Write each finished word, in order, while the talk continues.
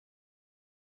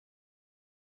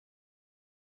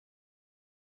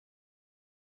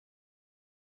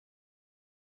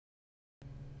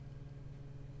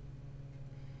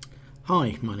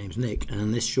Hi, my name's Nick,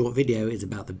 and this short video is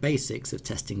about the basics of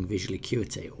testing visual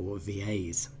acuity, or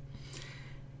VAs.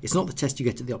 It's not the test you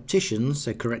get at the opticians,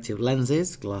 so corrective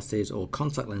lenses, glasses or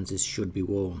contact lenses should be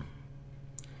worn.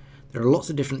 There are lots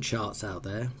of different charts out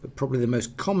there, but probably the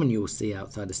most common you'll see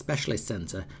outside a specialist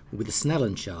centre will be the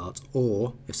Snellen chart,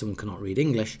 or, if someone cannot read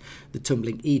English, the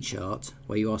tumbling E chart,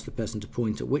 where you ask the person to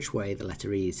point at which way the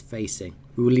letter E is facing.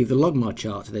 We will leave the Logmar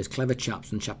chart to those clever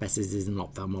chaps and chapesses in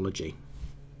ophthalmology.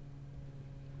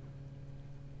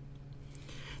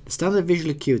 The standard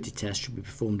visual acuity test should be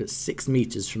performed at 6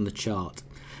 metres from the chart.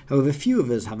 However, few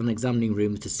of us have an examining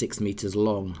room that is 6 metres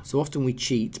long, so often we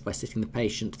cheat by sitting the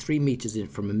patient 3 metres in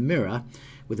from a mirror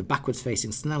with a backwards facing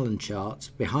Snellen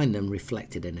chart behind them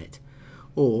reflected in it,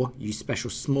 or use special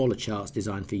smaller charts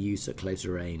designed for use at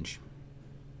closer range.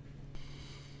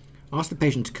 Ask the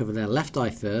patient to cover their left eye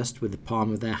first with the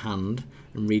palm of their hand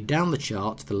and read down the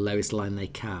chart to the lowest line they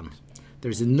can.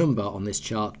 There is a number on this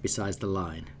chart besides the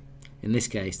line. In this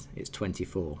case, it's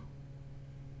 24.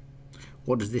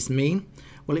 What does this mean?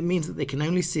 Well, it means that they can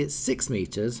only see at 6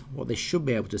 metres what they should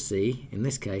be able to see, in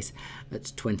this case,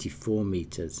 at 24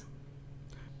 metres.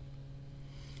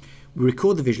 We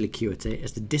record the visual acuity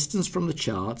as the distance from the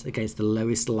chart against the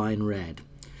lowest line read.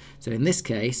 So in this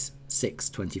case,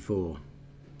 624.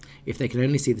 If they can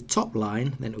only see the top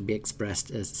line, then it will be expressed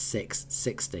as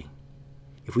 660.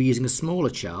 If we're using a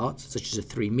smaller chart, such as a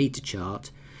 3 metre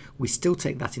chart, we still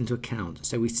take that into account,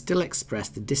 so we still express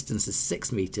the distance as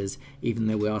 6 metres even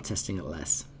though we are testing at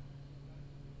less.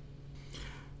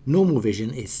 Normal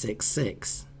vision is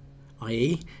 6.6,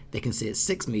 i.e. they can see at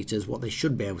 6 metres what they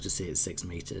should be able to see at 6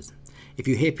 metres. If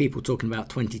you hear people talking about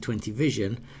 20/20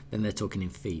 vision, then they're talking in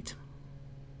feet.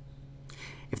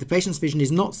 If the patient's vision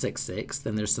is not 6.6,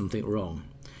 then there's something wrong.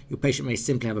 Your patient may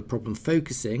simply have a problem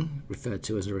focusing, referred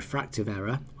to as a refractive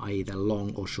error, i.e. they're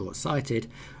long or short-sighted,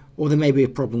 or there may be a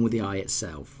problem with the eye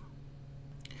itself.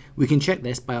 We can check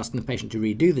this by asking the patient to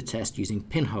redo the test using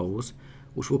pinholes,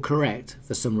 which will correct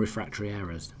for some refractory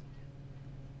errors.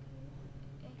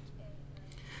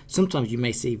 Sometimes you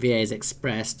may see VAs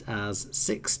expressed as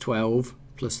 612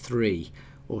 plus 3,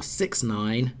 or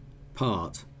 69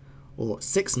 part, or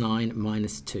 69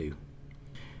 minus 2.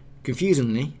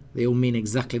 Confusingly, they all mean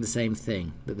exactly the same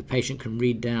thing, that the patient can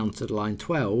read down to line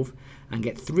 12 and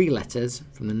get 3 letters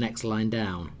from the next line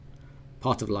down,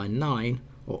 part of line 9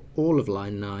 or all of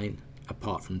line 9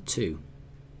 apart from 2.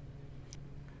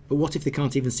 But what if they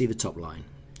can't even see the top line?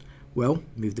 Well,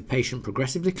 move the patient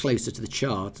progressively closer to the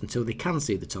chart until they can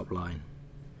see the top line.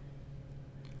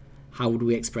 How would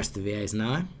we express the VAs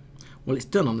now? Well, it's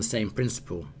done on the same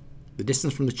principle, the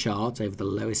distance from the chart over the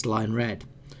lowest line read.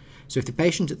 So if the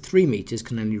patient at 3 metres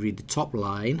can only read the top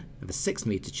line of a 6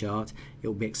 metre chart, it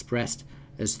will be expressed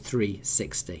as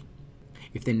 360.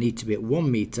 If they need to be at 1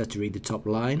 metre to read the top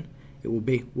line, it will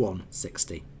be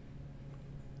 160.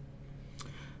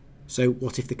 So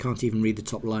what if they can't even read the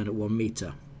top line at 1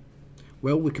 metre?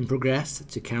 Well, we can progress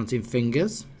to counting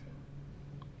fingers.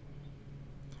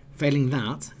 Failing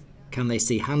that, can they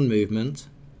see hand movement?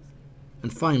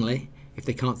 And finally, if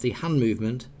they can't see hand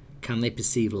movement, can they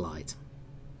perceive light?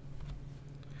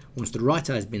 Once the right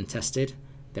eye has been tested,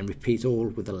 then repeat all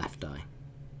with the left eye.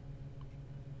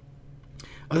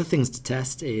 Other things to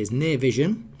test is near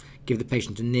vision. Give the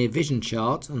patient a near vision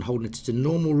chart and holding it at a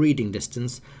normal reading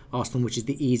distance, ask them which is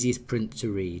the easiest print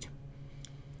to read.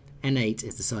 N8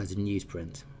 is the size of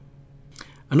newsprint.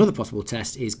 Another possible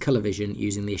test is colour vision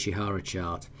using the Ishihara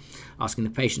chart, asking the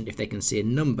patient if they can see a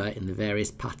number in the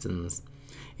various patterns.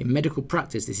 In medical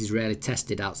practice, this is rarely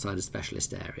tested outside of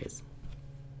specialist areas.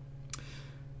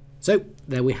 So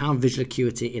there we have visual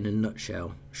acuity in a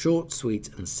nutshell, short, sweet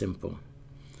and simple.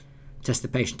 Test the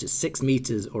patient at 6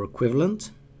 metres or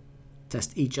equivalent,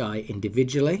 test each eye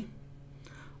individually,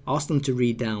 ask them to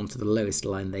read down to the lowest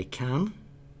line they can,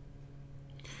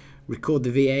 record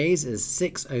the VAs as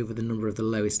 6 over the number of the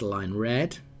lowest line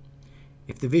read.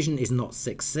 If the vision is not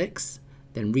 6.6,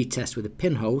 then retest with a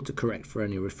pinhole to correct for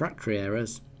any refractory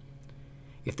errors.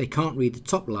 If they can't read the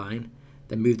top line,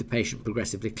 then move the patient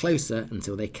progressively closer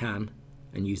until they can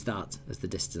and use that as the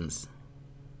distance.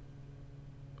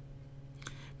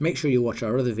 Make sure you watch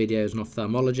our other videos on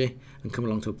ophthalmology and come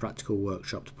along to a practical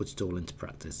workshop to put it all into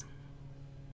practice.